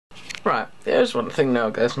Right, here's one thing now,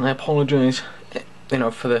 guys, and I apologise, you know,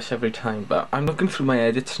 for this every time, but I'm looking through my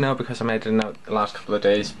edits now because I'm editing out the last couple of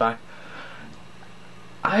days back.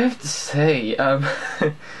 I have to say, I'm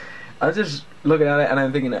just looking at it and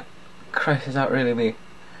I'm thinking, Christ, is that really me?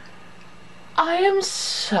 I am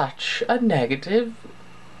such a negative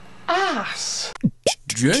ass.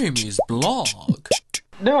 Jamie's blog.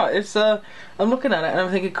 No, it's I'm looking at it and I'm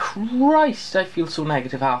thinking, Christ, I feel so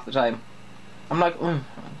negative half the time. I'm like,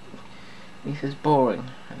 this is boring.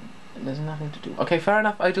 There's nothing to do. Okay, fair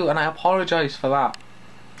enough, I do, and I apologise for that.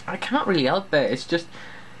 I can't really help it. It's just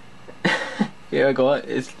here I go.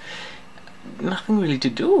 It's nothing really to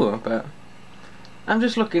do, but I'm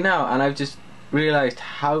just looking now, and I've just realised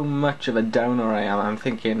how much of a downer I am. I'm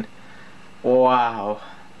thinking, wow,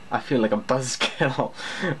 I feel like a buzzkill.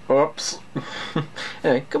 Oops.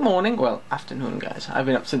 Anyway, good morning. Well, afternoon, guys. I've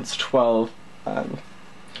been up since 12.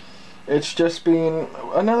 It's just been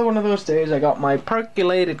another one of those days. I got my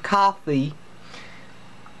percolated coffee.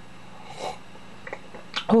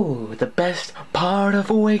 Oh, the best part of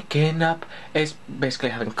waking up is basically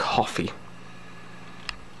having coffee.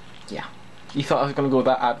 Yeah. You thought I was going to go with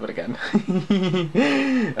that advert again.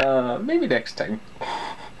 Maybe next time.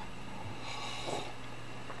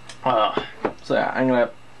 So yeah, I'm going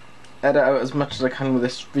to edit out as much as I can with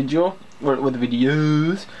this video, with the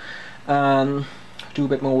videos. Do a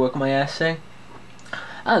bit more work on my essay.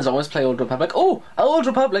 As always, play Old Republic. Oh, Old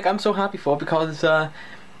Republic! I'm so happy for, because I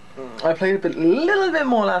played a little bit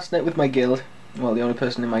more last night with my guild. Well, the only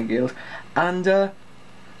person in my guild, and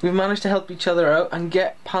we've managed to help each other out and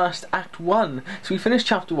get past Act 1. So we finished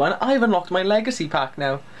Chapter 1. I've unlocked my Legacy pack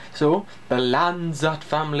now. So the Lanzat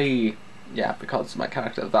family. Yeah, because my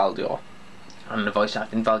character Valdior and the voice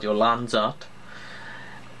acting Valdior Lanzat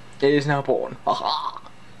is now born. Haha.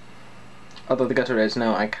 Although the gutter is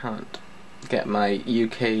now, I can't get my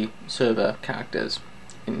UK server characters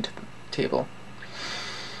into the table.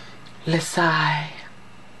 Lissai.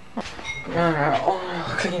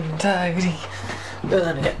 Oh, clean and tidy.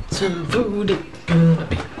 Gonna get some food.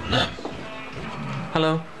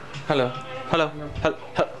 Hello. Hello. Hello. Hello.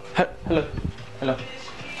 Hello. Hello.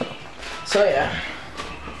 So yeah.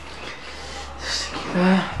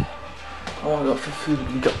 All I got for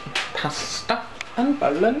food, we got pasta and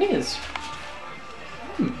bolognese.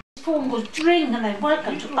 Phone was ring and then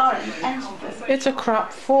welcome to Orange and It's a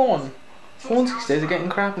crap phone. Phones these days are getting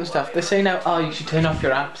crap and stuff. They say now, oh, you should turn off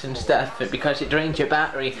your apps and stuff because it drains your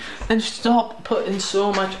battery. And stop putting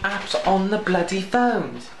so much apps on the bloody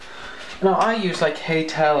phones. Now, I use like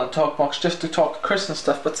HeyTel and TalkBox just to talk to Chris and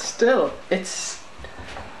stuff, but still, it's...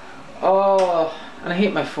 Oh, and I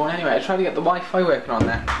hate my phone anyway. I tried to get the Wi-Fi working on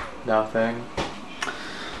there. Nothing.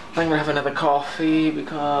 I'm gonna have another coffee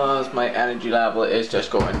because my energy level is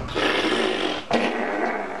just going.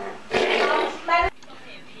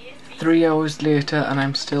 3 hours later and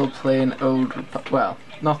I'm still playing Old Republic. Well,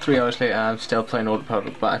 not 3 hours later, I'm still playing Old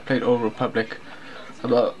Republic, but I played Old Republic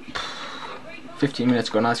about 15 minutes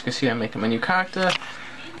ago, and as you can see, I'm making my new character.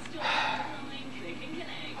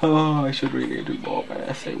 Oh, I should really do more of my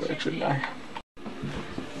essay work, shouldn't I?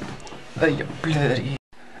 Oh, you bloody.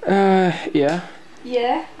 Yeah.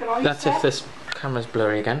 yeah, That's if this camera's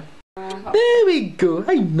blurry again. There we go.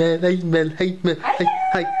 Hi Mel, hi Mel, hi Mel, hi,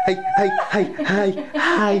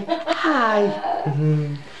 hi.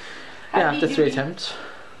 Yeah, after 3 attempts.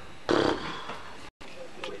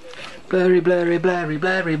 Blurry.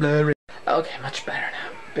 Okay, much better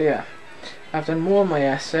now. But yeah, I've done more of my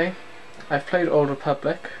essay. I've played Old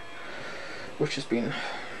Republic, which has been...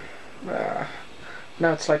 now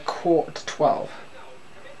it's like 11:45.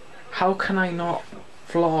 How can I not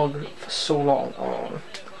vlog for so long? Oh.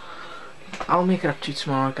 I'll make it up to you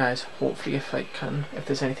tomorrow, guys. Hopefully, if I can, if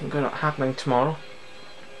there's anything good happening tomorrow.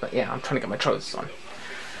 But yeah, I'm trying to get my trousers on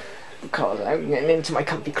because I'm getting into my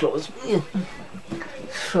comfy clothes.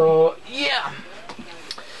 So yeah,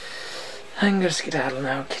 I'm gonna skedaddle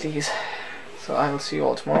now, kitties. So I will see you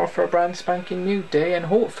all tomorrow for a brand spanking new day, and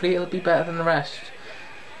hopefully it'll be better than the rest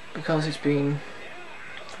because it's been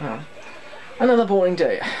another boring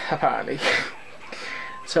day, apparently.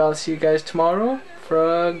 So I'll see you guys tomorrow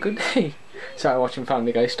for a good day. Sorry, watching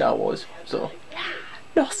Family Guy Star Wars, so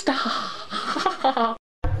no star.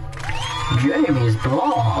 Jamie's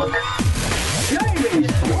blog.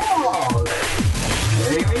 Jamie's blog.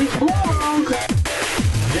 Jamie's blog.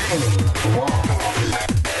 Jamie's blog.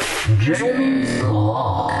 Jamie's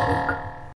blog.